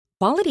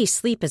Quality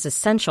sleep is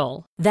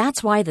essential.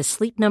 That's why the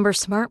Sleep Number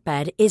Smart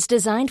Bed is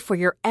designed for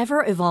your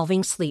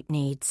ever-evolving sleep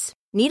needs.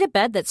 Need a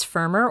bed that's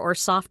firmer or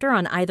softer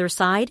on either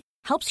side?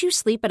 Helps you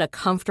sleep at a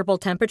comfortable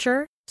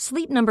temperature?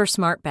 Sleep Number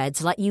Smart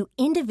Beds let you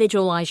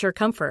individualize your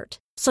comfort,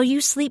 so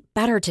you sleep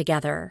better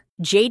together.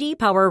 J.D.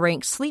 Power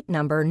ranks Sleep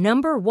Number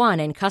number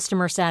 1 in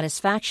customer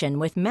satisfaction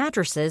with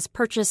mattresses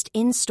purchased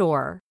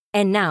in-store.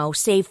 And now,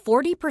 save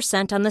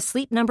 40% on the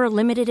Sleep Number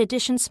Limited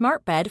Edition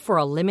Smart Bed for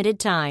a limited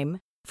time.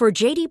 For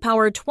J.D.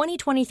 Power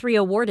 2023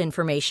 award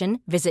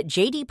information, visit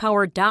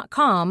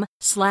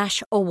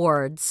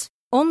jdpower.com/awards.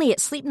 Only at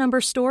Sleep Number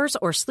stores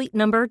or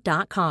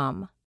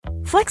sleepnumber.com.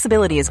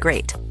 Flexibility is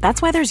great.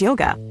 That's why there's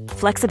yoga.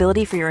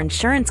 Flexibility for your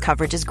insurance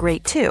coverage is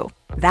great too.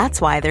 That's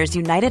why there's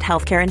United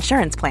Healthcare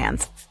Insurance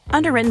Plans.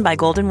 Underwritten by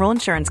Golden Rule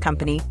Insurance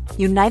Company,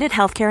 United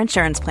Healthcare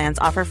Insurance Plans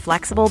offer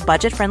flexible,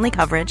 budget-friendly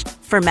coverage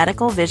for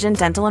medical, vision,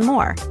 dental, and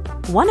more.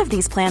 One of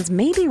these plans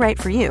may be right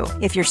for you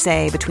if you're,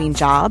 say, between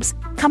jobs,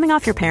 coming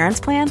off your parents'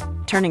 plan,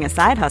 turning a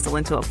side hustle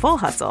into a full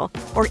hustle,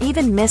 or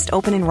even missed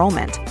open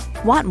enrollment.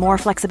 Want more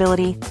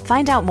flexibility?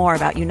 Find out more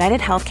about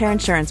United Healthcare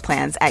Insurance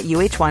Plans at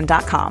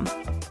uh1.com. Much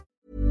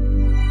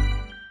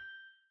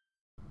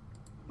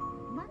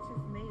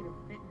is made of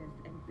fitness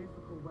and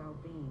physical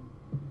well-being,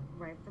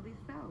 rightfully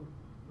so,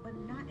 but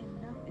not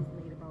enough is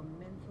made about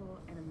mental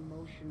and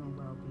emotional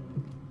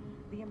well-being.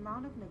 The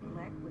amount of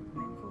neglect with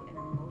mental and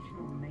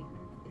emotional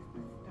maintenance is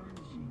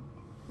astonishing.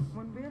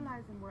 When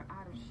realizing we're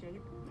out of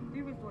shape,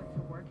 we resort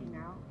to working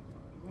out,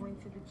 going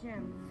to the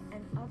gym,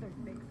 and other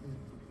fixes.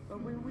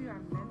 But when we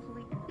are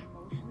mentally and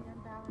emotionally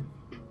unbalanced,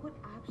 what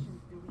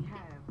options do we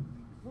have?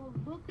 Well,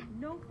 look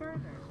no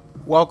further.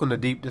 Welcome to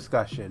Deep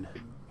Discussion,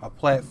 a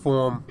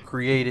platform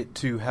created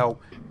to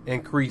help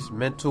increase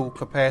mental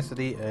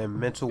capacity and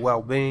mental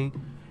well-being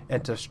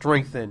and to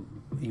strengthen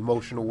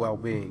emotional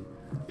well-being.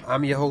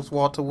 I'm your host,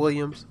 Walter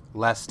Williams.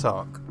 Let's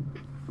talk.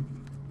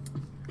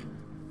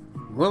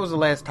 When was the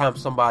last time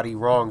somebody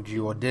wronged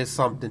you or did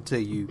something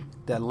to you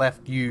that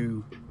left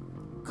you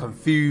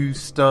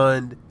confused,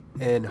 stunned,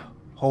 and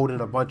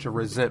holding a bunch of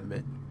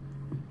resentment?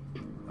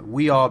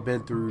 We all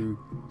been through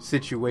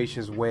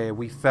situations where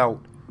we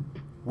felt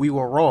we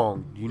were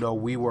wrong. You know,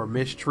 we were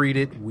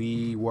mistreated,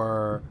 we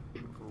were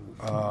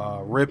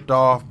ripped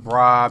off,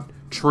 bribed,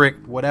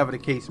 tricked, whatever the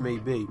case may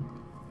be.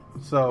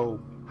 So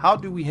how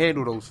do we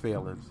handle those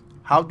feelings?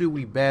 How do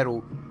we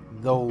battle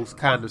those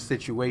kind of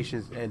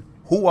situations? And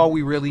who are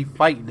we really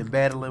fighting and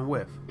battling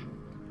with?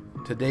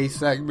 Today's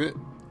segment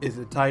is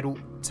entitled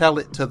Tell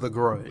It to the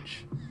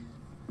Grudge.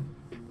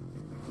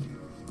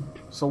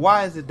 So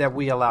why is it that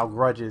we allow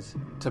grudges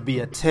to be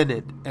a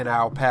tenant in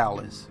our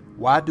palace?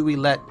 Why do we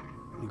let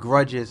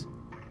grudges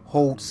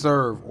hold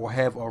serve or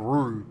have a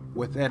room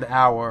within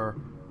our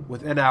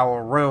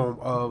realm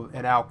of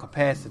and our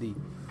capacity?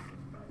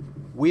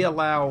 We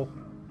allow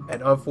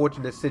an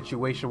unfortunate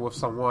situation with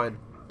someone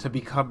to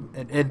become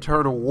an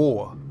internal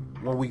war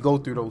when we go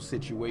through those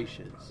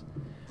situations.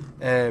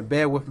 And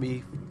bear with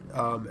me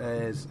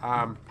as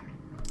I'm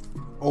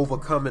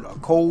overcoming a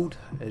cold.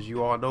 As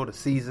you all know, the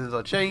seasons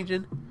are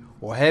changing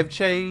or have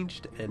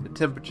changed, and the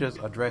temperatures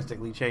are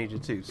drastically changing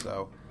too.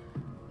 So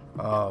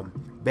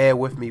bear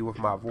with me with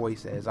my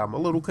voice as I'm a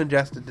little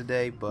congested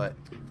today, but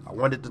I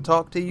wanted to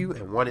talk to you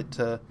and wanted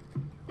to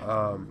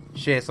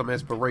share some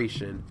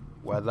inspiration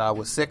whether I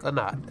was sick or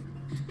not.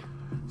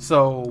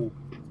 So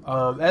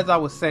as I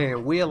was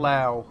saying, we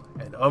allow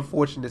an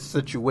unfortunate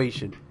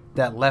situation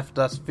that left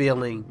us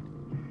feeling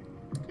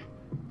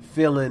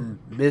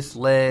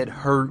misled,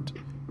 hurt,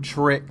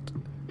 tricked.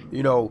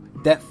 You know,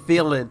 that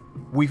feeling,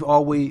 we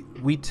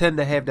tend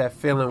to have that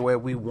feeling where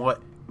we want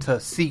to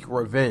seek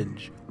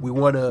revenge. We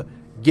want to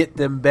get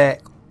them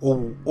back,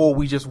 or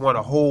we just want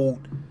to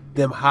hold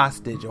them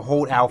hostage or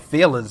hold our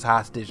feelings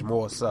hostage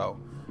more so.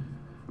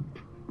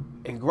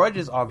 And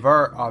grudges are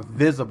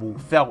visible,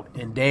 felt,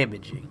 and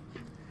damaging.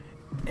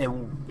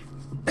 And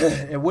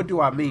what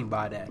do I mean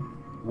by that?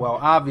 Well,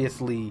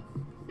 obviously,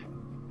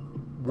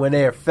 when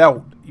they're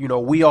felt, you know,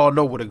 we all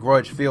know what a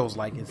grudge feels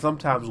like, and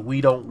sometimes we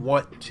don't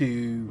want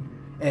to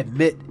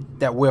admit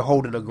that we're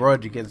holding a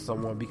grudge against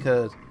someone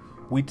because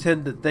we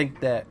tend to think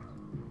that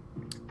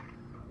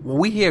when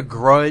we hear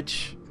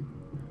grudge,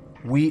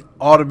 we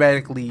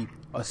automatically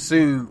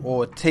assume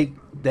or take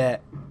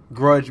that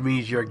grudge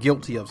means you're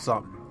guilty of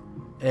something.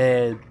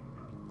 And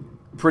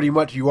pretty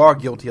much you are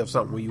guilty of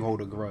something when you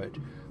hold a grudge.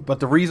 But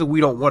the reason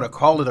we don't want to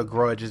call it a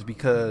grudge is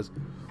because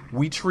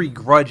we treat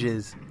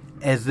grudges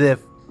as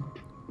if,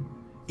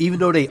 even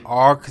though they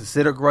are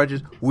considered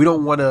grudges, we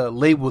don't want to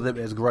label them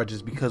as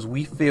grudges because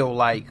we feel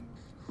like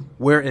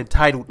we're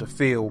entitled to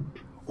feel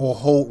or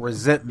hold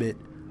resentment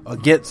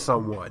against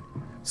someone.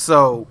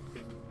 So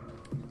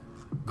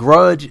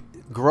grudge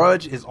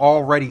is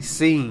already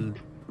seen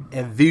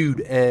and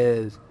viewed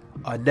as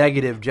a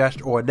negative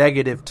gesture or a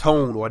negative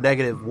tone or a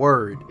negative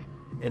word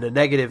and a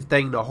negative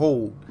thing to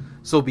hold.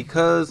 So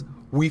because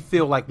we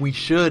feel like we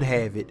should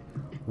have it,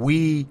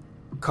 we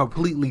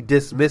completely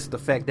dismiss the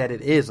fact that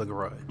it is a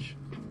grudge.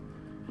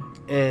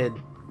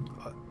 And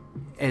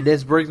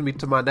this brings me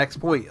to my next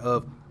point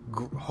of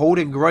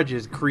holding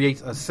grudges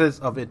creates a sense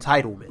of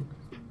entitlement.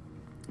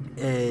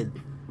 And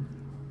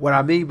what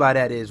I mean by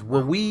that is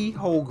when we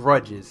hold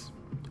grudges,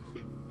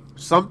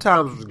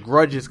 sometimes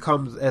grudges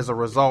comes as a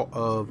result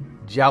of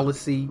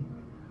jealousy,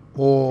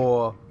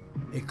 or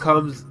it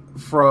comes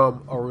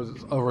from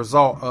a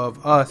result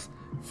of us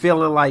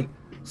feeling like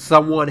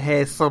someone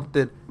has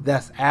something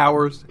that's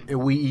ours and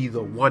we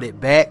either want it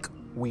back,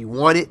 we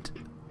want it,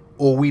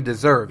 or we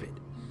deserve it.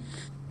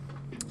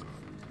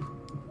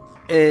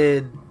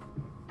 And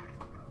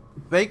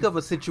think of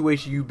a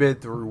situation you've been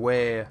through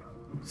where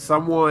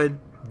someone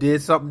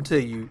did something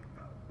to you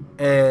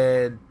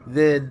and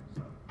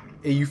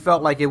you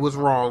felt like it was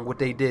wrong what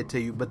they did to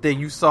you, but then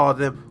you saw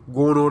them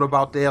going on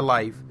about their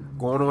life,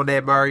 going on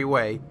their merry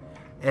way.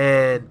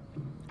 And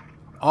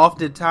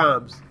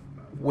oftentimes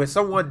when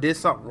someone did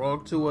something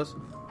wrong to us,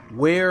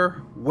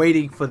 we're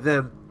waiting for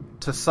them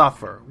to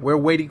suffer. We're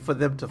waiting for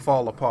them to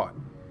fall apart.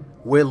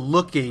 We're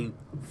looking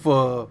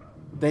for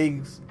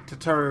things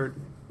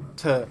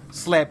to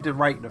slap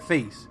them right in the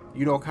face.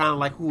 You know, kind of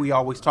like who we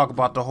always talk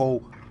about, the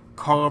whole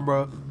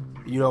karma,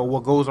 you know,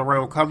 what goes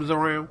around comes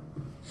around.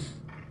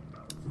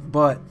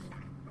 But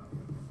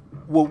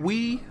what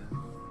we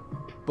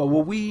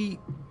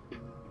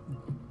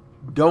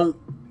don't,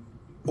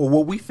 or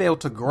what we fail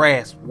to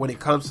grasp when it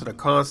comes to the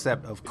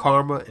concept of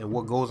karma and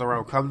what goes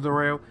around comes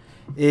around,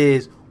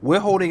 is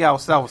we're holding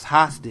ourselves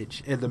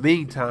hostage in the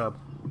meantime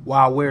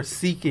while we're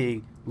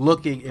seeking,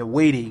 looking, and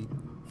waiting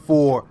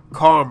for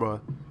karma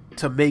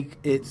to make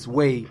its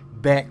way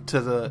back to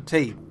the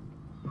table.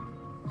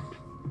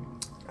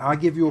 I'll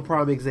give you a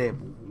prime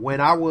example. When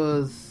I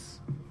was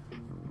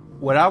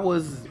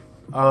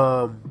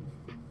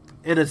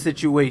in a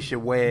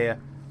situation where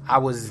I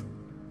was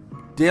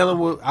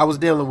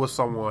dealing with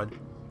someone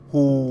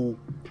who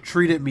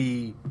treated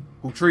me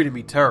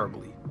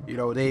terribly. You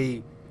know,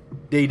 they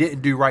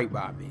didn't do right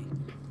by me.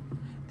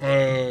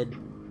 And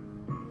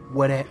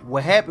what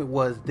happened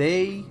was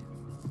they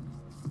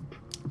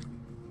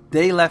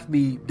left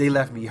me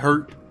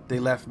hurt. They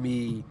left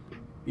me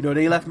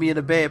in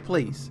a bad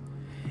place.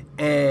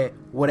 And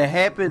what had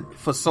happened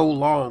for so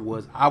long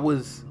was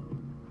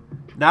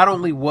not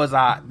only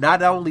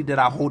did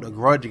I hold a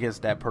grudge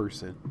against that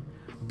person,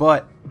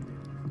 but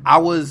I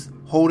was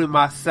holding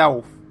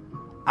myself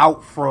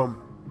out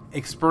from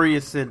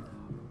experiencing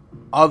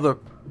other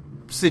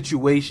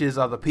situations,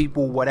 other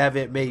people, whatever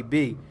it may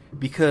be,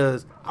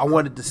 because I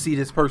wanted to see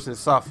this person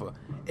suffer.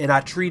 And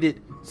I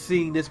treated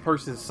seeing this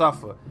person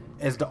suffer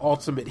as the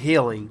ultimate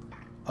healing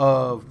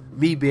of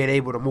me being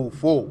able to move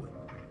forward.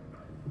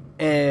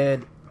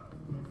 And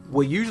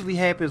what usually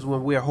happens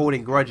when we're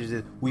holding grudges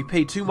is we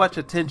pay too much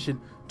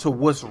attention to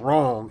what's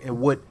wrong and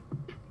what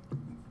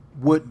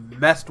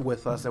messed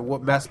with us and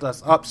what messed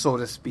us up, so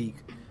to speak,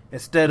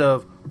 instead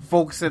of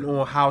focusing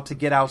on how to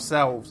get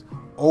ourselves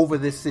over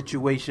this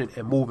situation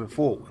and moving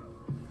forward.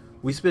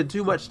 We spend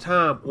too much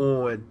time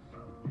on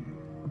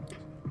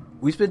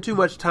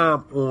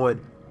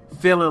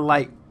feeling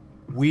like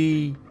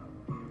we're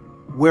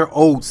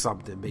owed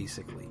something,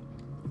 basically.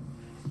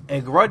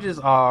 And grudges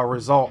are a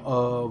result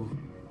of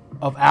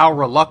our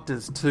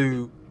reluctance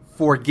to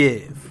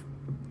forgive,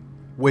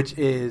 which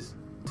is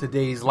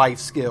today's life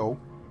skill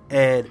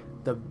and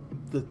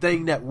the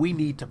thing that we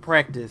need to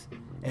practice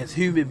as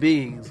human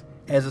beings,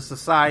 as a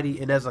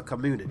society, and as a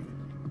community.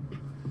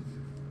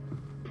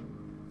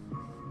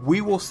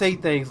 We will say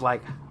things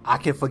like, I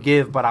can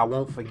forgive, but I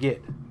won't forget.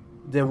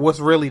 Then what's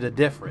really the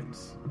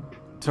difference?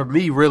 To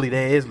me, really,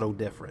 there is no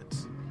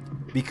difference.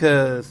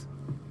 Because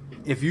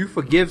if you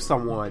forgive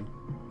someone,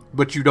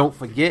 but you don't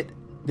forget,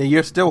 then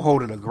you're still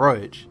holding a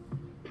grudge.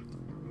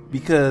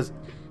 Because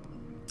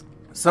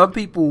some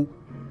people,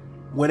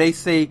 when they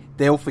say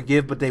they'll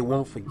forgive, but they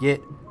won't forget,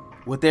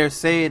 what they're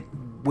saying,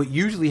 what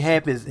usually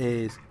happens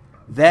is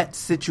that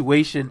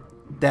situation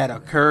that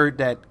occurred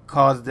that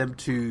caused them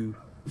to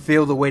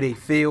feel the way they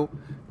feel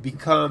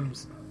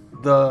becomes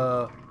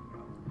a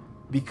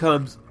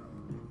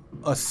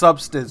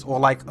substance or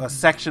like a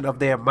section of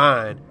their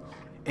mind,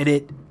 and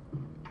it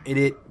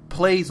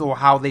plays on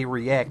how they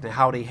react and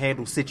how they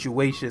handle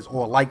situations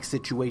or like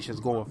situations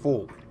going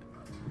forward.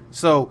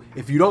 So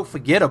if you don't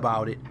forget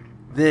about it,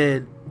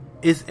 then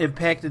it's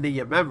impacting in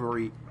your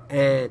memory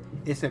and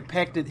it's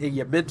impacting in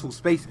your mental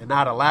space and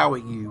not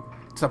allowing you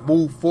to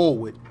move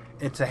forward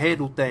and to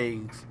handle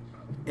things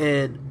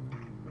in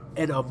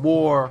a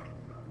more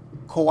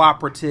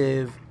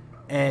cooperative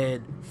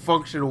and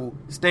functional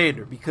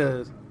standard,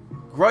 because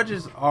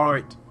grudges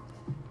aren't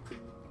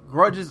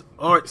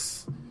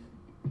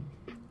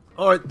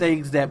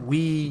things that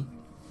we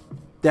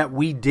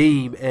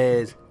deem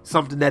as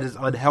something that is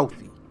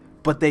unhealthy,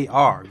 but they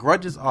are.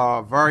 Grudges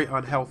are very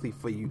unhealthy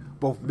for you,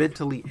 both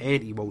mentally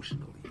and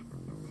emotionally.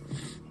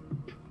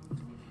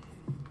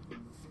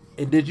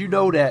 And did you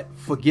know that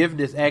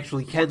forgiveness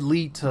actually can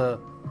lead to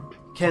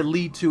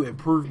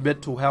improved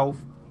mental health,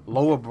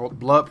 lower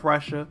blood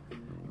pressure,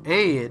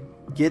 and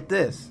get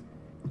this,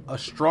 a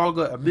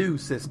stronger immune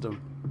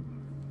system?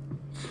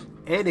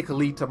 And it can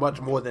lead to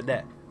much more than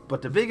that.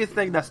 But the biggest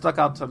thing that stuck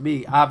out to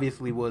me,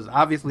 obviously, was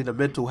the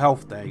mental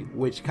health thing,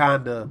 which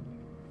kind of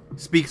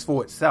speaks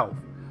for itself.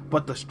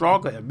 But the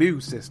stronger immune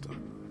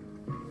system,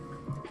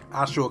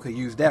 I sure could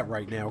use that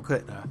right now,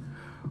 couldn't I?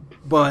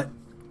 But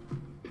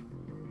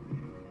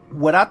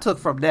what I took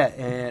from that,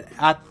 and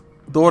I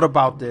thought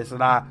about this,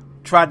 and I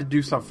tried to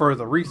do some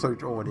further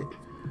research on it.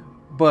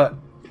 But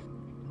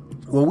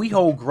when we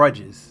hold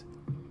grudges,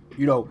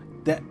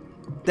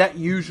 that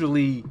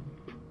usually,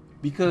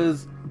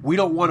 because we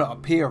don't want to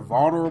appear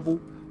vulnerable,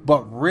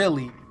 but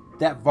really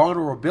that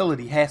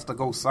vulnerability has to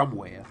go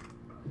somewhere.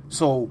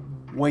 So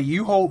when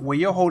you're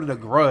holding a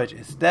grudge,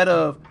 instead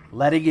of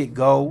letting it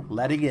go,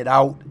 letting it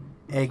out,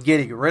 and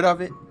getting rid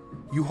of it,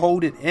 you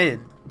hold it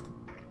in,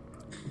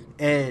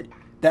 and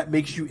that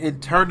makes you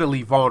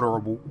internally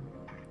vulnerable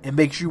and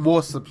makes you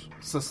more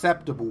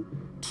susceptible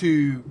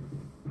to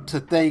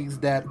things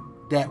that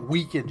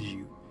weakens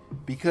you,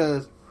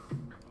 because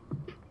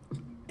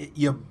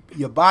your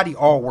body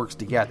all works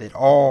together. It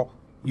all,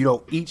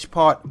 each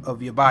part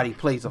of your body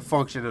plays a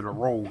function and a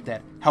role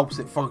that helps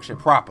it function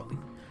properly.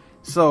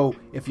 So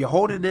if you're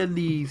holding in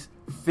these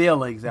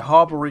feelings and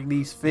harboring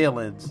these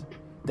feelings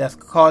that's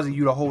causing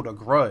you to hold a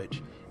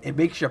grudge, it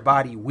makes your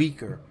body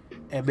weaker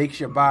and makes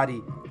your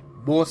body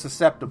more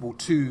susceptible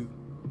to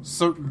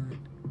certain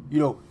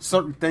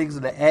things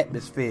in the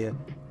atmosphere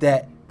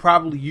that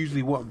probably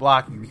usually wouldn't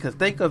block you. Because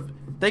think of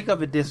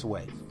it this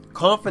way: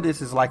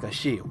 confidence is like a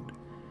shield,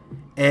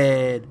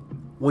 and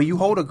when you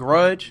hold a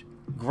grudge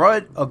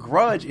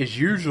is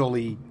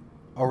usually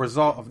a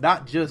result of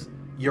not just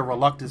your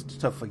reluctance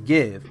to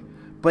forgive,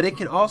 but it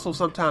can also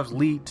sometimes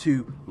lead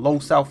to low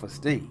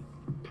self-esteem.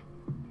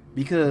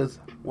 Because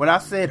when I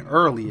said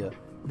earlier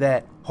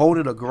that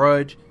holding a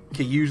grudge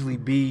can usually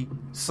be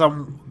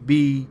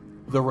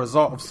the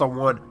result of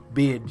someone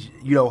being,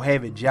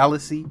 having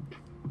jealousy,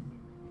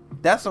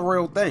 that's a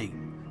real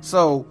thing.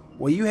 So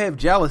when you have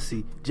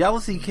jealousy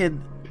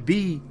can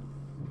be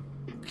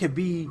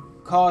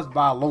caused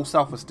by low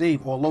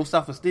self-esteem, or low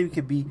self-esteem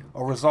can be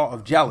a result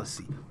of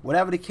jealousy.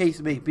 Whatever the case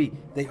may be,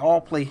 they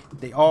all play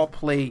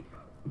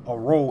a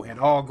role and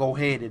all go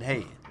hand in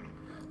hand.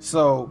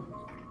 So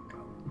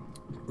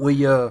when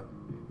your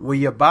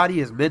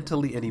body is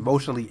mentally and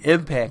emotionally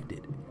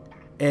impacted,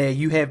 and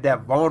you have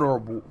that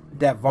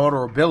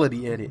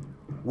vulnerability in it,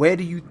 where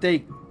do you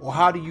think, or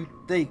how do you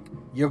think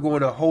you're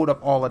going to hold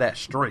up all of that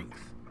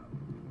strength?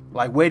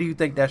 Like, where do you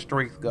think that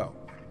strength go?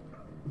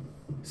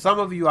 Some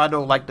of you I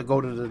know like to go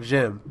to the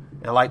gym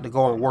and like to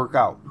go and work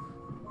out,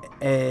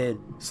 and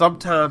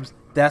sometimes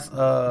that's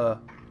a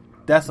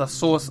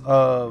source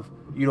of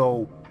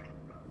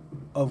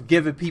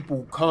giving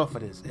people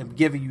confidence and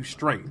giving you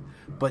strength.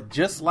 But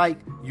just like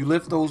you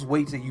lift those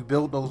weights and you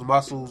build those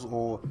muscles,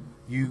 or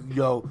you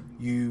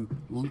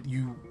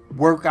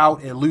work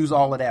out and lose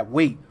all of that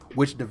weight,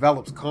 which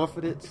develops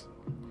confidence,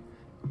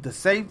 the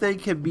same thing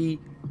can be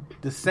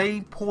the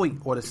same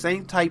point or the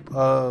same type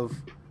of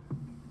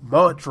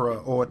mantra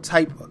or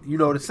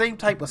the same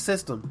type of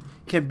system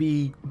can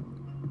be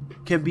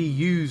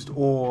used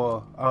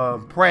or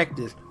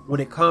practiced when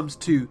it comes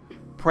to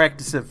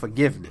practicing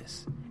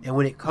forgiveness and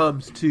when it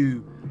comes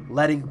to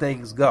letting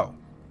things go.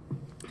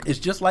 It's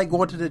just like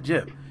going to the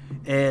gym.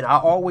 And I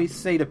always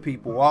say to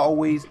people, I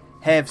always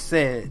have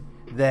said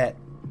that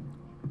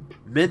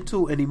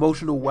mental and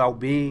emotional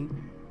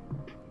well-being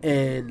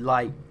and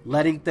like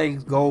letting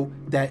things go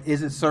that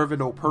isn't serving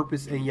no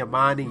purpose in your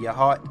mind and your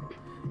heart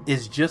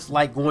is just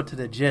like going to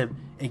the gym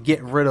and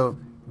getting rid of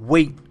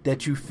weight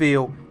that you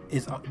feel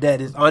is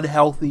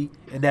unhealthy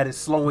and that is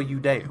slowing you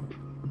down.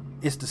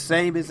 It's the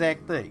same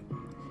exact thing,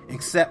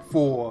 except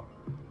for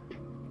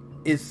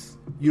it's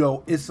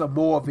a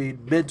more of a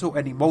mental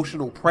and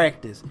emotional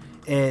practice,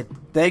 and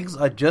things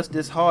are just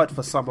as hard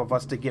for some of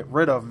us to get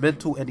rid of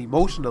mental and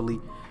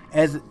emotionally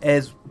as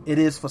it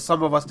is for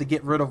some of us to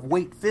get rid of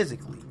weight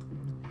physically.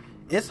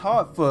 It's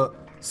hard for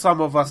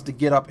some of us to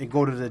get up and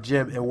go to the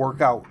gym and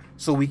work out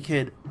so we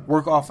can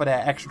work off of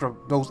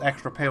those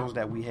extra pounds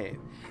that we have.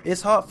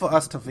 It's hard for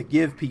us to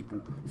forgive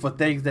people for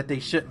things that they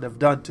shouldn't have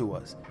done to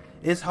us.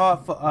 It's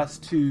hard for us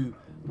to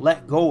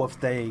let go of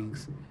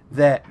things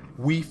that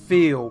we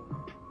feel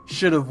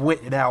should have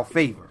went in our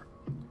favor.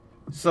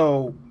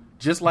 So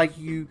just like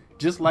we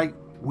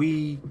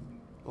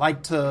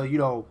like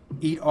to,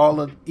 eat all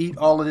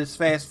of this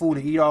fast food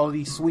and eat all of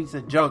these sweets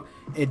and junk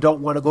and don't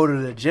want to go to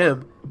the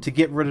gym to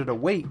get rid of the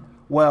weight.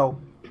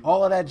 Well,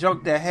 all of that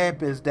junk that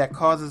happens, that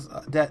causes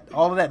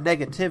all of that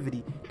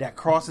negativity that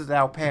crosses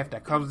our path,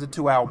 that comes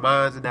into our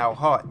minds and our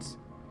hearts,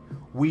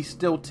 we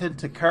still tend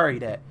to carry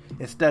that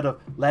instead of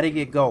letting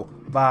it go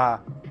by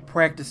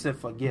practicing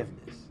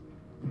forgiveness,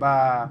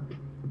 by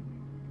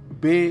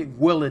being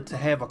willing to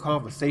have a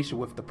conversation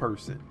with the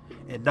person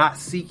and not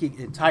seeking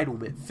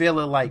entitlement,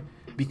 feeling like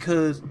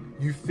because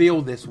you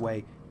feel this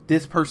way,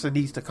 this person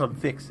needs to come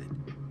fix it.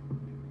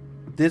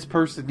 This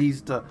person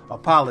needs to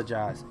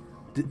apologize.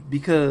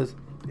 Because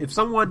if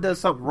someone does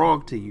something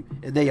wrong to you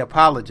and they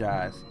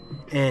apologize,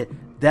 and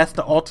that's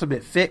the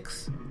ultimate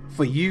fix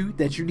for you,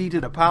 that you need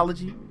an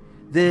apology,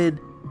 then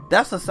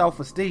that's a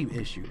self-esteem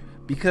issue.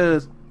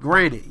 Because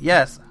granted,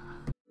 yes,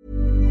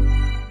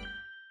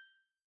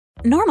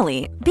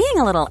 Normally, being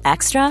a little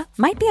extra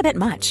might be a bit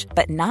much,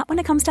 but not when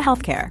it comes to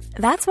healthcare.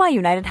 That's why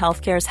United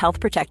Healthcare's Health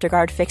Protector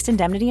Guard fixed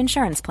indemnity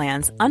insurance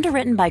plans,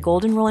 underwritten by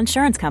Golden Rule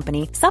Insurance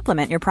Company,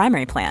 supplement your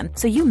primary plan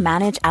so you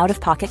manage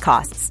out-of-pocket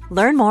costs.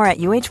 Learn more at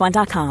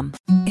uh1.com.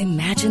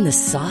 Imagine the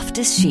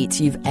softest sheets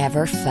you've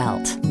ever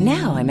felt.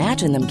 Now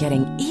imagine them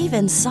getting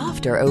even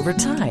softer over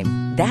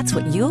time. That's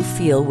what you'll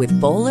feel with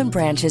Boll &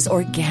 Branch's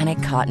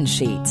organic cotton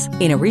sheets.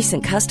 In a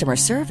recent customer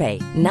survey,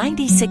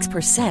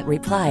 96%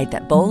 replied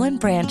that Boll &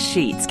 Branch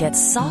sheets get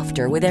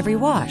softer with every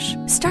wash.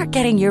 Start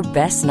getting your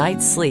best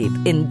night's sleep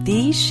in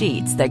these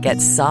sheets that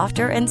get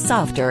softer and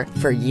softer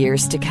for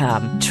years to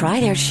come. Try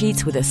their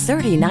sheets with a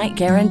 30-night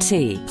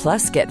guarantee.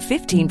 Plus, get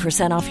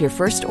 15% off your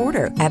first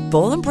order at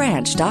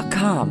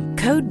bollandbranch.com.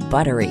 Code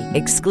BUTTERY.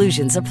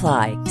 Exclusions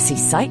apply. See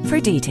site for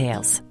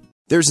details.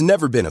 There's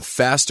never been a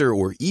faster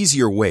or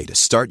easier way to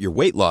start your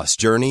weight loss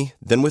journey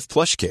than with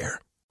PlushCare.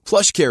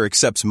 PlushCare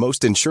accepts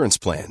most insurance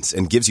plans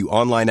and gives you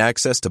online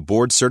access to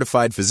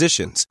board-certified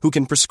physicians who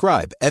can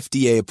prescribe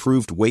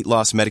FDA-approved weight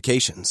loss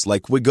medications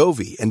like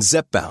Wegovy and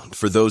Zepbound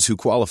for those who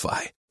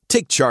qualify.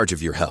 Take charge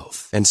of your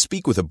health and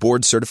speak with a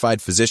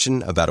board-certified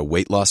physician about a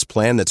weight loss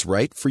plan that's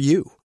right for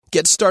you.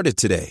 Get started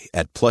today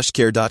at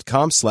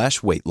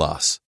plushcare.com/weight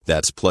loss.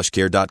 That's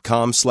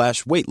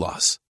plushcare.com/weight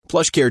loss.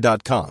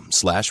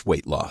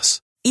 plushcare.com/weight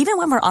loss. Even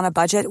when we're on a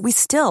budget, we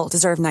still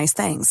deserve nice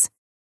things.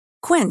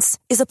 Quince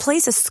is a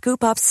place to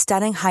scoop up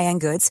stunning high-end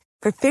goods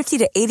for 50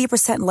 to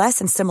 80% less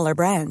than similar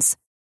brands.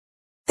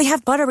 They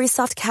have buttery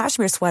soft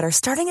cashmere sweaters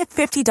starting at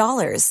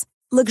 $50,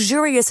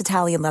 luxurious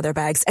Italian leather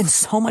bags, and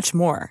so much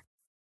more.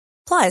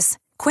 Plus,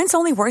 Quince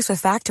only works with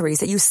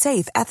factories that use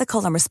safe,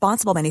 ethical, and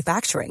responsible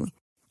manufacturing.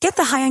 Get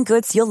the high-end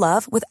goods you'll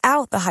love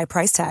without the high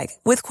price tag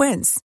with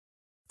Quince.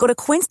 Go to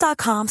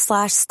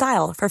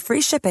quince.com/style for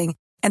free shipping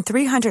and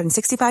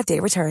 365-day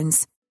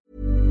returns.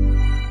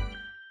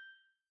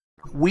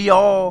 we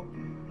all,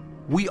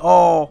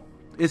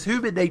 it's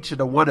human nature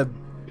to want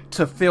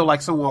to feel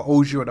like someone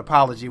owes you an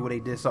apology when they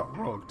did something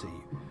wrong to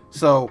you.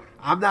 So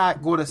I'm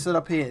not going to sit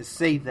up here and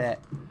say that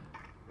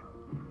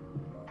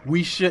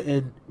we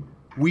shouldn't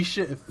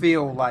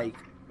feel like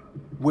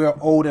we're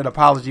owed an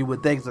apology when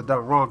things are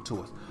done wrong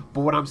to us.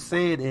 But what I'm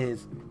saying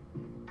is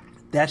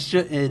that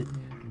shouldn't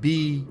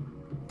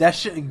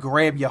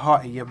grab your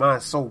heart and your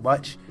mind so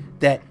much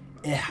that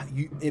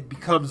it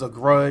becomes a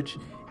grudge,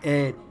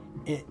 and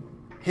it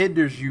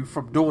hinders you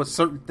from doing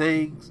certain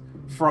things,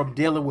 from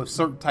dealing with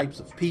certain types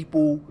of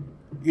people,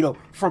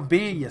 from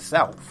being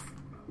yourself.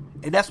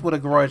 And that's what a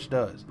grudge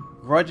does.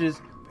 Grudges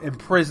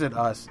imprison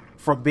us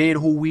from being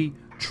who we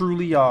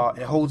truly are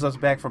and holds us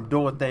back from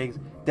doing things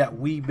that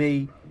we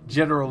may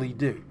generally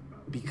do,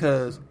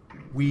 because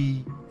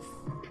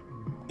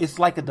it's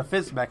like a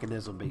defense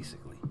mechanism,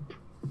 basically.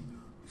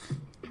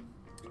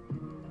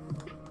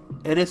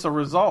 And it's a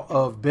result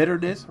of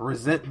bitterness,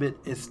 resentment,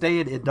 and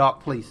staying in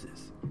dark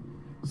places.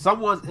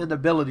 Someone's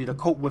inability to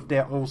cope with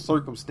their own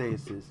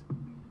circumstances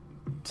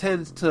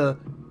tends to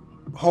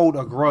hold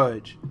a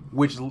grudge,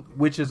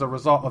 which is a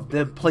result of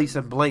them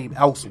placing blame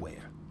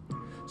elsewhere.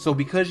 So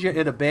because you're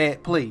in a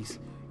bad place,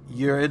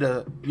 you're in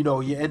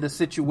a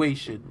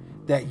situation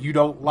that you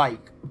don't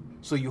like,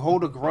 so you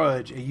hold a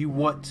grudge and you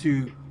want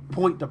to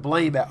point the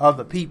blame at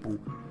other people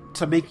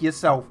to make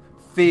yourself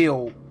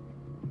feel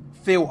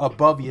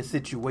above your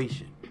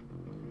situation.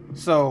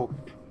 So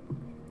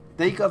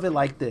think of it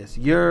like this: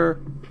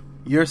 you're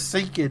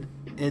sinking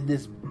in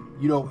this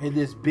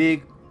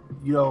big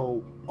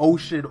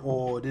ocean,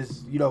 or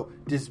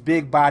this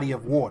big body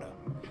of water,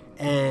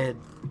 and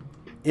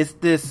it's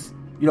this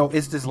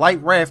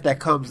light raft that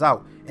comes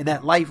out, and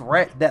that light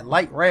raft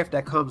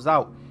that comes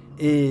out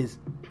is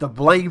the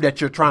blame that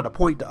you're trying to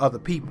point to other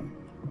people,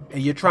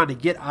 and you're trying to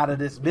get out of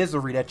this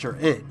misery that you're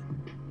in.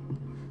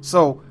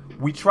 So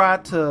we try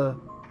to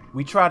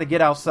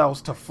get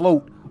ourselves to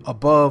float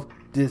above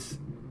this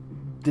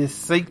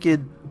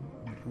sinking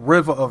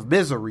river of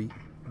misery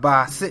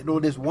by sitting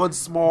on this one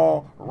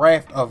small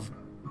raft of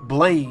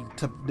blame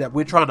that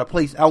we're trying to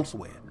place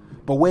elsewhere.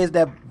 But what is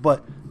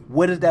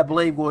that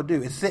blame going to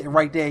do? It's sitting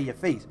right there in your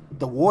face.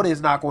 The water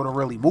is not going to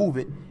really move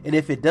it, and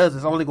if it does,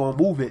 it's only going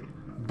to move it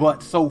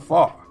but so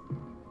far.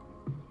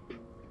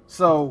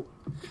 So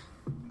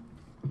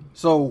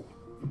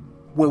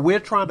when we're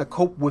trying to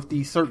cope with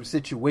these certain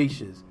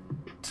situations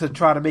to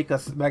try to make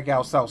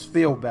ourselves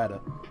feel better,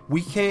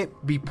 we can't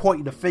be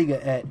pointing the finger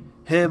at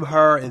him,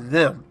 her, and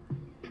them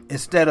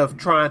instead of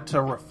trying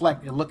to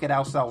reflect and look at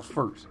ourselves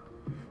first.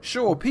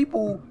 Sure,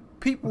 people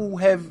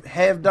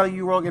have done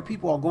you wrong, and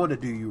people are going to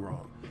do you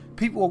wrong.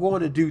 People are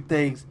going to do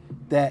things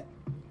that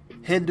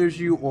hinders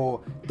you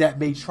or that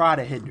may try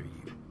to hinder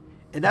you.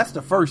 And that's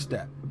the first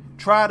step.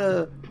 Try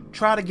to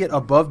get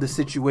above the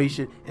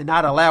situation and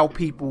not allow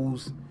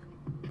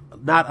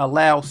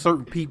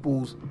certain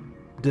people's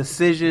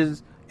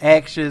decisions,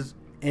 actions,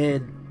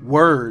 and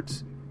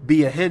words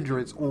be a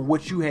hindrance on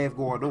what you have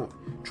going on.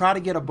 Try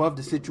to get above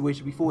the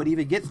situation before it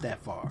even gets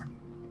that far.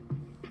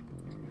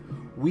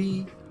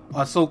 We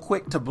are so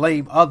quick to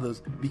blame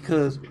others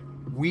because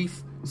we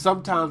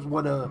sometimes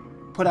want to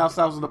put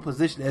ourselves in a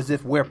position as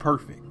if we're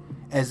perfect,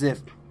 as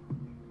if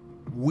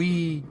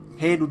we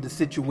handled the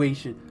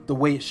situation the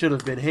way it should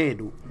have been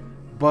handled,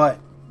 but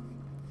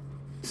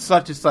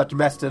such and such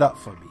messed it up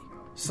for me.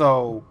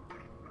 So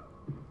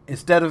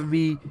instead of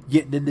me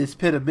getting in this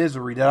pit of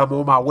misery that I'm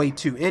on my way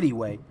to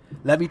anyway,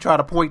 let me try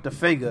to point the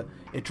finger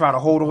and try to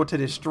hold on to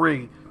this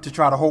string to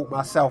try to hold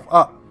myself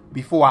up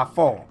before I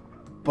fall.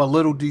 But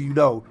little do you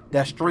know,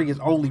 that string is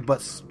only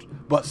but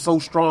so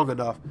strong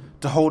enough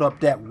to hold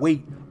up that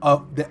weight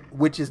of that,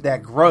 which is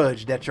that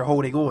grudge that you're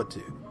holding on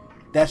to.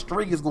 That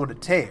string is going to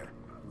tear.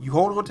 You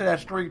hold on to that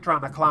string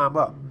trying to climb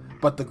up,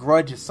 but the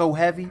grudge is so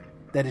heavy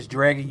that it's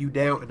dragging you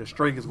down and the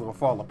string is going to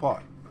fall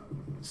apart.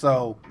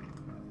 So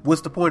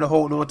what's the point of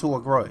holding on to a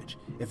grudge?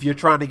 If you're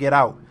trying to get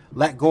out,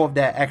 let go of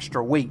that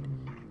extra weight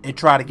and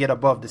try to get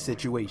above the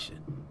situation.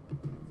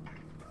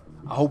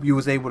 I hope you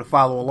was able to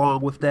follow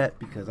along with that,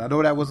 because I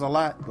know that was a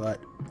lot, but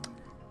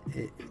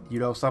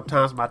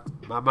sometimes my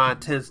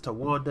mind tends to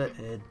wander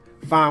and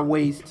find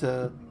ways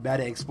to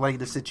better explain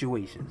the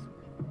situations,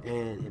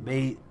 and it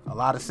made a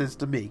lot of sense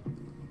to me.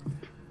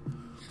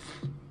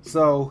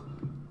 So,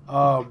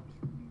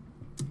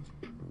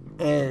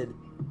 and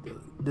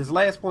this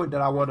last point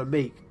that I want to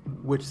make,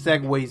 which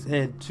segues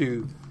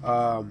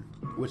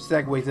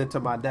into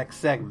my next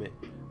segment,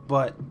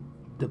 but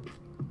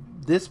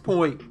this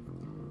point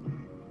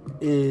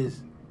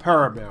is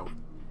paramount,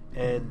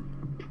 and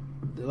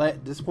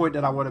this point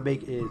that I want to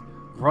make is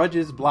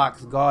grudges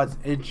blocks God's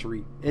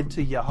entry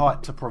into your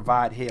heart to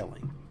provide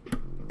healing.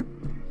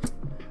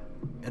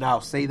 And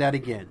I'll say that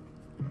again.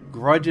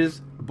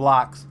 Grudges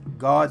blocks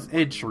God's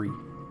entry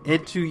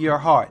into your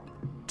heart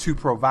to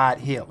provide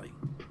healing.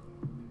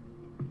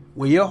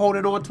 When you're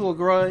holding on to a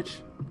grudge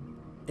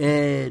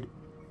and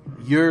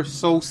you're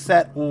so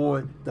set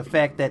on the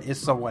fact that it's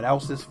someone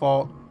else's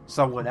fault,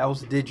 someone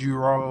else did you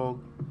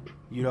wrong,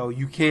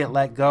 you can't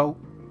let go,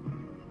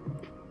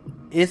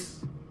 it's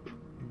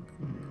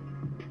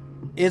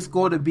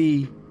going to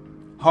be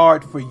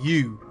hard for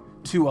you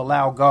to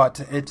allow God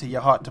to enter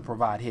your heart to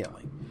provide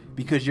healing,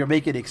 because you're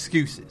making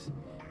excuses.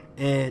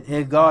 And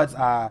in God's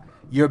eye,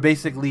 you're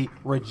basically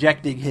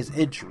rejecting his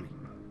entry,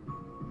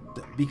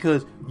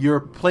 because you're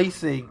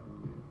placing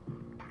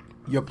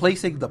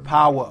the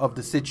power of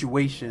the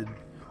situation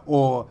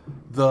or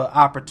the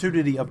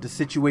opportunity of the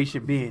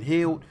situation being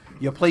healed,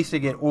 you're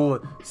placing it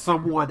on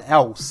someone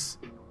else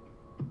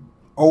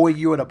owing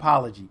you an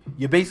apology.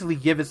 You're basically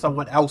giving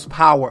someone else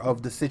power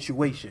of the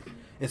situation,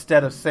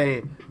 instead of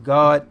saying,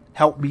 God,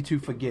 help me to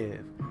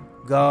forgive.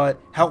 God,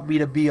 help me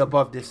to be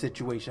above this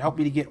situation. Help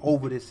me to get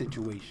over this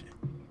situation.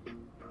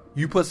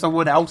 You put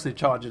someone else in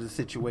charge of the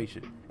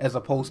situation as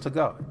opposed to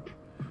God.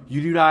 You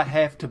do not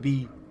have to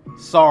be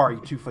sorry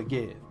to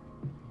forgive.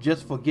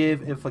 Just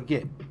forgive and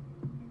forget,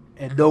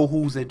 and know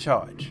who's in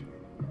charge.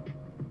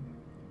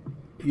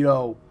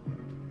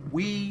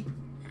 We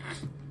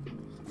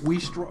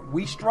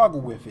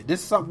struggle with it. This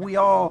is something we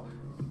all,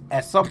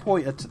 at some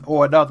point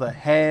or another,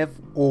 have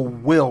or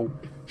will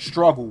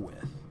struggle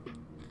with,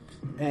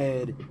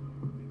 and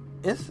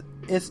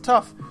it's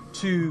tough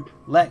to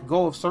let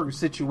go of certain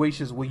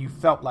situations where you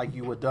felt like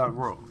you were done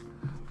wrong.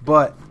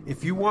 But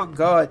if you want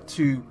God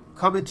to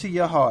come into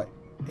your heart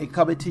and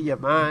come into your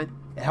mind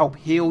and help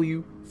heal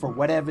you for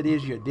whatever it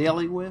is you're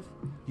dealing with,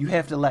 you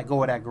have to let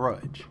go of that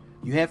grudge.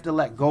 You have to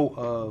let go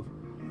of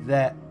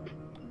that,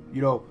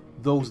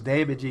 those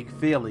damaging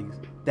feelings,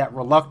 that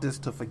reluctance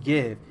to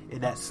forgive,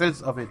 and that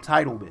sense of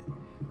entitlement.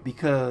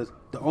 Because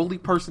the only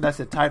person that's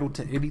entitled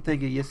to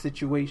anything in your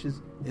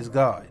situations is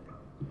God.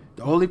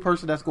 The only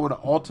person that's going to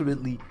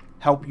ultimately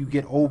help you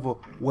get over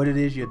what it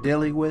is you're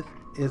dealing with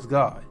is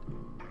God.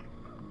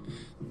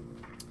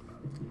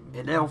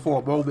 And now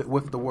for a moment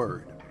with the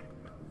word.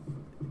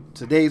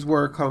 Today's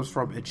word comes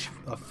from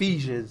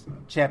Ephesians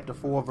chapter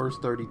 4, verse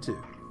 32.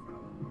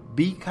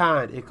 Be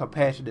kind and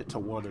compassionate to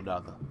one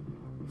another,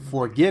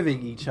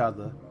 forgiving each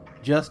other,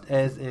 just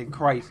as in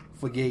Christ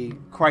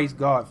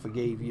God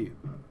forgave you.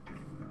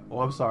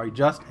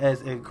 Just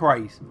as in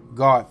Christ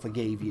God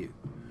forgave you.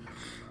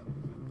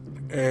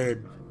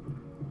 And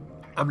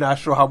I'm not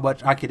sure how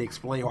much I can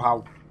explain or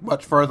how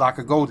much further I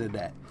could go than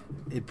that.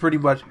 It pretty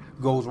much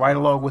goes right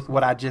along with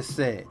what I just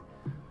said.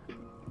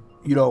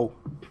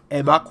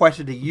 And my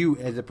question to you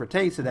as it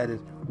pertains to that is,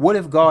 what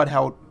if God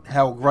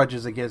held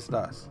grudges against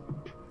us?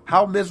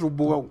 How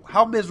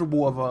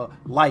miserable of a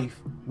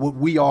life would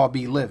we all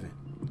be living?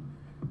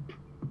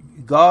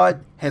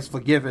 God has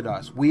forgiven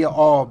us. We have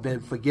all been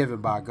forgiven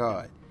by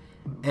God.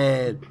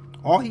 And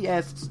all he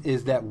asks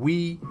is that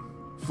we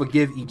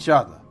forgive each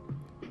other.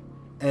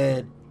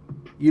 And,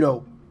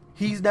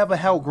 he's never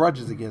held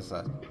grudges against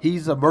us.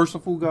 He's a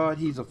merciful God.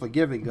 He's a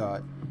forgiving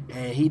God.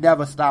 And he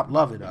never stopped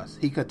loving us.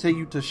 He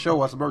continued to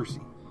show us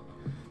mercy.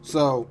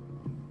 So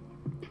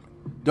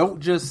don't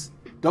just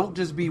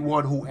be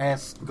one who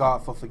asks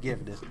God for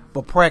forgiveness,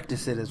 but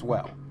practice it as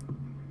well.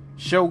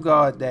 Show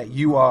God that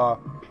you are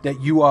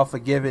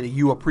forgiven, and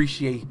you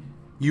appreciate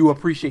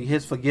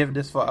his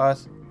forgiveness for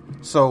us,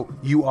 so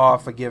you are a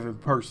forgiven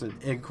person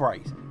in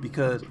Christ,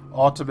 because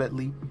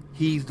ultimately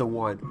He's the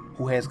one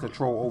who has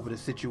control over the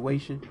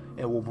situation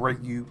and will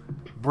bring you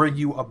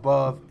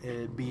above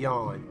and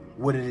beyond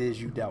what it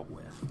is you dealt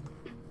with.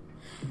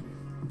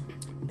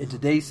 In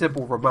today's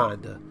simple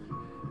reminder,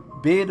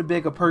 being a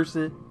bigger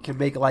person can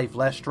make life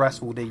less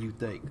stressful than you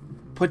think.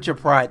 Put your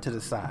pride to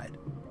the side.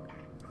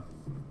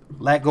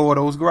 Let go of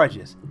those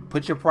grudges.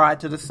 Put your pride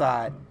to the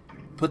side.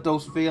 Put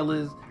those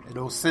feelings and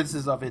those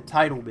senses of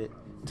entitlement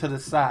to the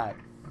side.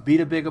 Be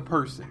the bigger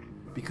person,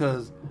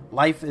 because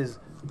life is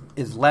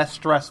less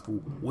stressful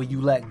when you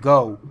let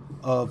go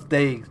of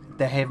things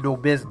that have no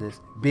business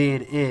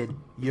being in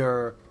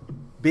your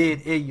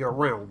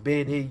realm,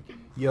 being in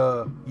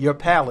your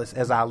palace,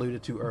 as I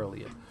alluded to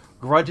earlier.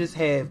 Grudges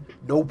have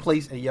no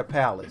place in your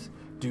palace.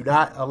 Do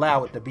not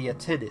allow it to be a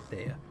tenant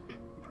there.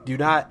 Do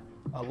not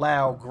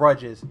allow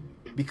grudges,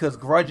 because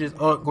grudges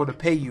aren't going to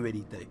pay you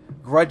anything.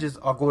 Grudges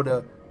are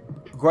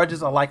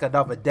like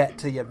another debt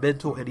to your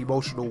mental and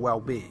emotional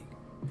well-being.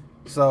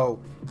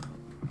 So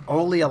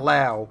only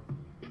allow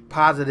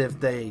positive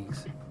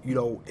things,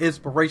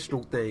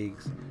 inspirational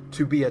things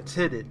to be a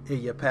tenant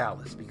in your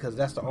palace, because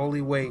that's the only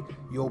way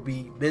you'll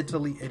be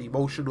mentally and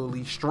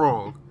emotionally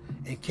strong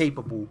and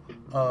capable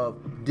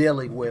of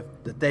dealing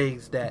with the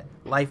things that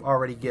life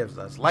already gives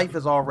us. Life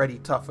is already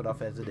tough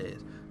enough as it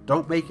is.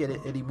 Don't make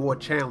it any more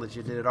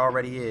challenging than it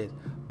already is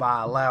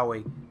by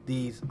allowing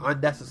these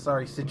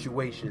unnecessary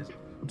situations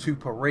to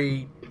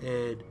parade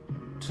and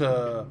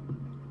to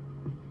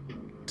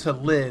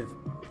live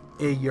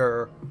in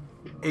your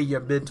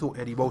mental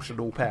and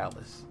emotional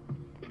palace.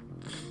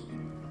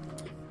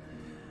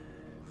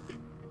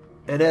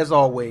 And as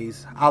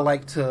always, I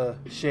like to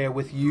share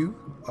with you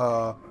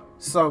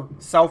some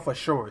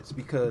self-assurance,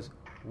 because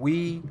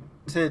we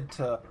tend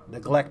to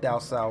neglect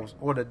ourselves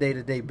on a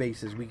day-to-day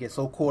basis. We get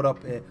so caught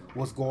up in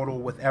what's going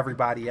on with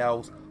everybody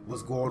else,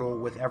 what's going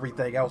on with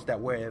everything else that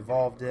we're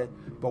involved in,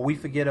 but we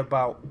forget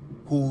about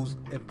who's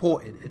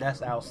important, and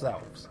that's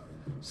ourselves.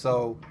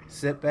 So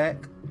sit back,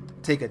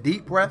 take a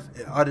deep breath,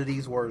 and utter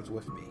these words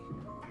with me.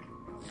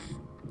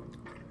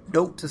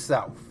 Note to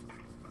self: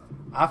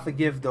 I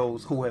forgive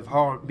those who have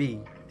harmed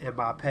me in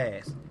my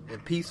past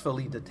and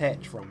peacefully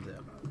detach from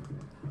them.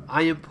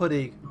 I am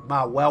putting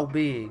my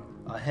well-being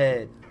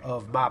ahead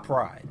of my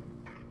pride.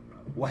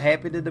 What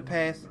happened in the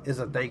past is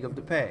a thing of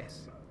the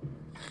past.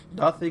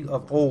 Nothing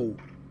of old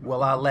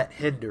will I let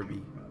hinder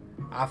me.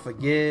 I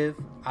forgive,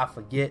 I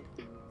forget,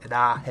 and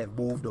I have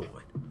moved on.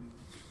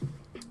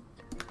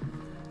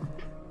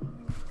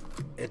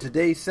 And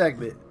today's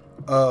segment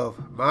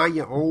of Mind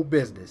Your Own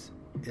Business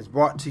is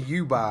brought to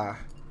you by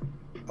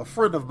a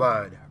friend of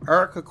mine,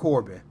 Erica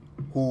Corbin,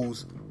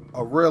 who's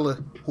a real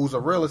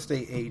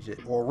estate agent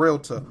or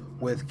realtor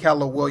with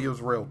Keller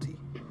Williams Realty.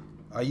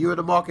 Are you in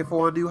the market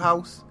for a new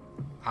house?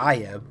 I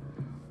am.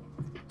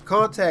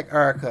 Contact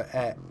Erica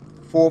at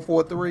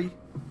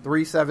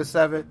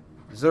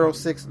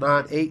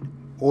 443-377-0698,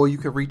 or you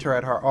can reach her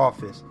at her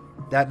office.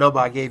 That number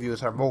I gave you is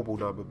her mobile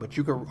number, but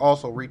you can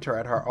also reach her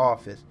at her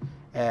office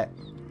at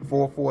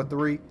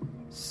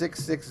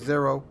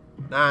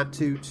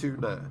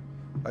 443-660-9229.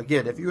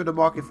 Again, if you're in the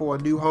market for a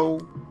new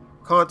home,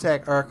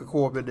 contact Erica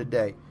Corbin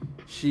today.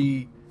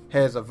 She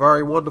has a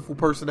very wonderful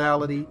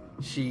personality.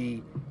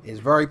 She is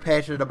very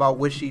passionate about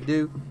what she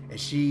do, and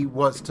she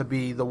wants to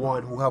be the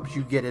one who helps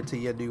you get into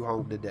your new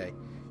home today.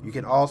 You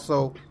can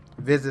also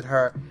visit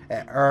her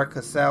at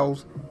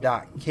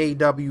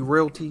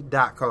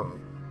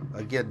ericasells.kwrealty.com.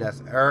 Again,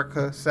 that's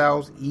Erica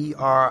Sells,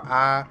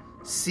 ERICA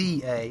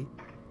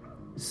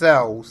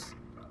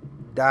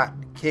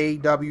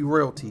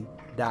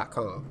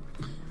sells.kwrealty.com.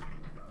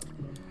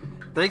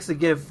 Thanks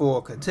again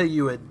for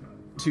continuing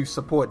to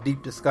support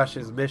Deep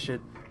Discussions'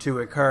 mission to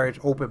encourage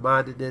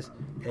open-mindedness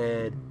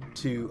and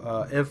to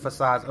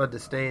emphasize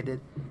understanding,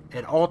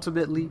 and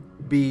ultimately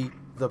be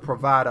the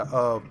provider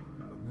of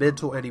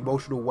mental and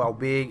emotional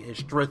well-being and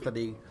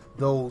strengthening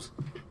those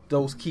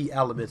key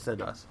elements in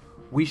us.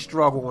 We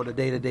struggle on a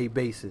day-to-day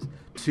basis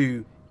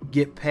to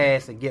get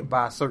past and get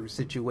by certain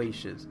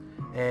situations.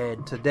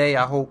 And today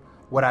I hope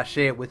what I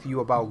shared with you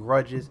about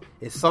grudges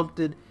is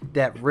something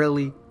that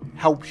really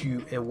helps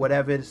you in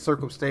whatever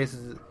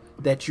circumstances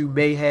that you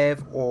may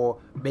have or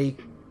may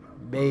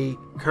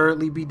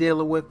currently be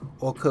dealing with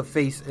or could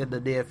face in the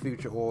near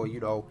future or,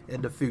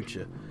 in the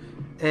future.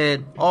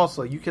 And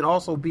also, you can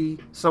also be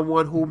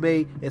someone who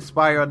may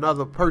inspire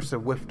another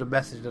person with the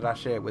message that I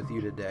shared with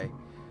you today.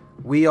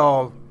 We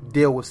all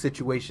deal with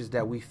situations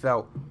that we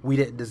felt we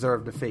didn't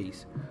deserve to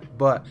face.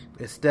 But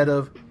instead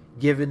of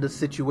giving the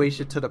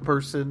situation to the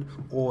person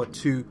or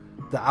to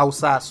the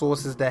outside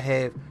sources that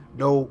has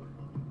no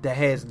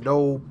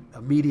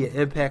immediate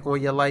impact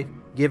on your life,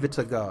 give it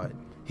to God.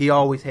 He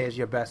always has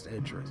your best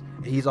interest,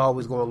 and He's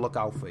always going to look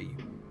out for you.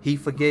 He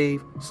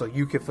forgave, so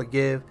you can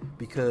forgive,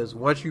 because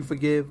once you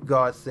forgive,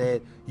 God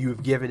said you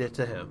have given it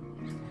to Him.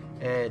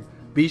 And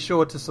be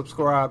sure to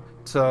subscribe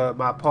to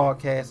my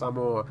podcast. I'm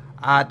on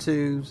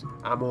iTunes,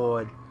 I'm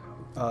on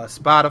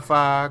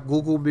Spotify,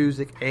 Google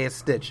Music, and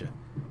Stitcher.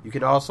 You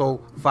can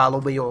also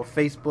follow me on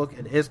Facebook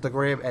and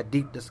Instagram at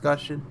Deep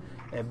Discussion.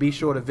 And be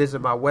sure to visit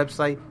my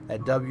website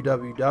at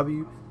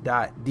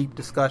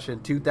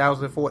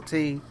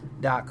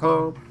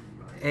www.deepdiscussion2014.com.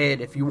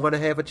 And if you want to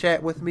have a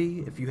chat with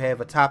me, if you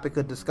have a topic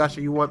of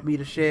discussion you want me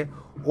to share,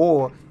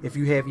 or if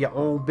you have your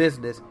own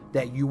business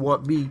that you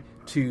want me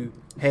to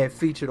have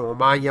featured on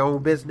Mind Your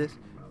Own Business,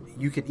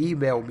 you can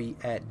email me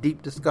at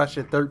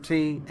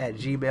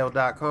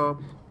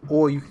deepdiscussion13@gmail.com,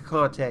 or you can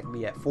contact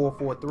me at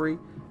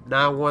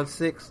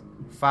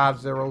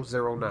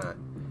 443-916-5009.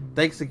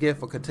 Thanks again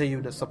for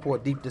continuing to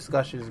support Deep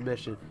Discussion's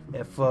mission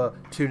and for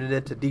tuning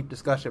in to Deep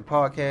Discussion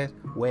Podcast,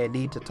 where a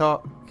need to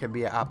talk can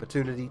be an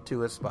opportunity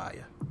to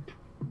inspire.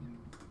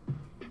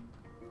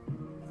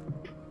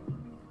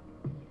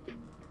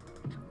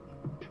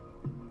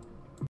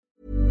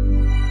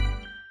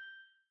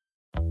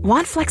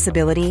 Want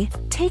flexibility?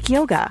 Take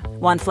yoga.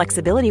 Want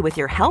flexibility with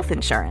your health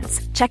insurance?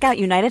 Check out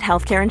United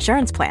Healthcare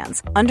Insurance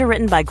Plans.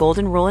 Underwritten by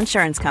Golden Rule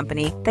Insurance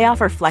Company, they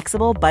offer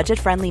flexible,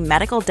 budget-friendly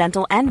medical,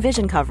 dental, and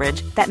vision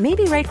coverage that may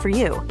be right for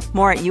you.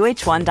 More at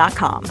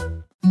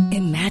UH1.com.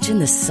 Imagine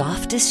the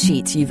softest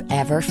sheets you've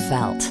ever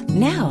felt.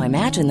 Now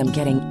imagine them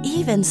getting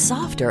even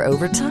softer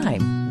over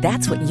time.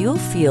 That's what you'll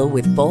feel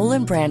with Boll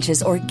 &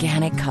 Branch's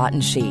organic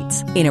cotton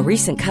sheets. In a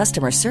recent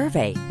customer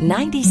survey,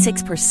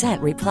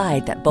 96%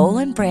 replied that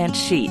Boll & Branch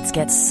sheets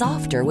get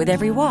softer with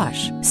every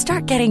wash.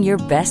 Start getting your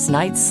best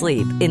night's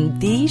sleep in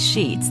these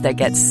sheets that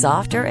get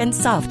softer and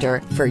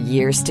softer for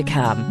years to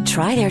come.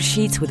 Try their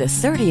sheets with a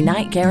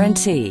 30-night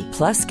guarantee.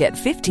 Plus, get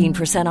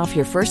 15% off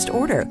your first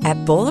order at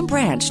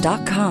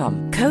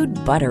bollandbranch.com. Code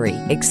BUTTERY.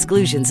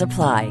 Exclusions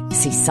apply.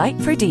 See site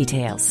for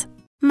details.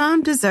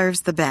 Mom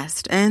deserves the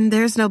best, and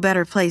there's no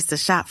better place to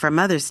shop for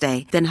Mother's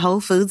Day than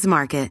Whole Foods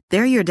Market.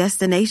 They're your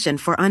destination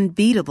for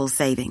unbeatable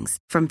savings,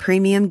 from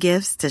premium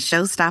gifts to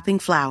show-stopping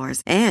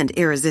flowers and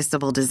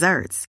irresistible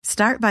desserts.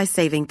 Start by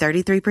saving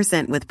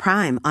 33% with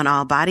Prime on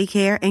all body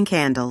care and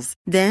candles.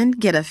 Then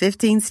get a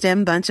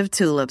 15-stem bunch of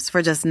tulips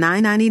for just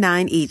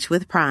 $9.99 each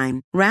with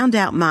Prime. Round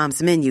out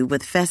Mom's menu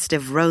with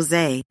festive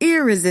rosé,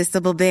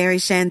 irresistible berry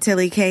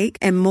chantilly cake,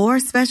 and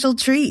more special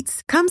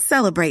treats. Come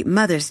celebrate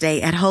Mother's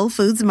Day at Whole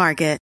Foods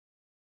Market.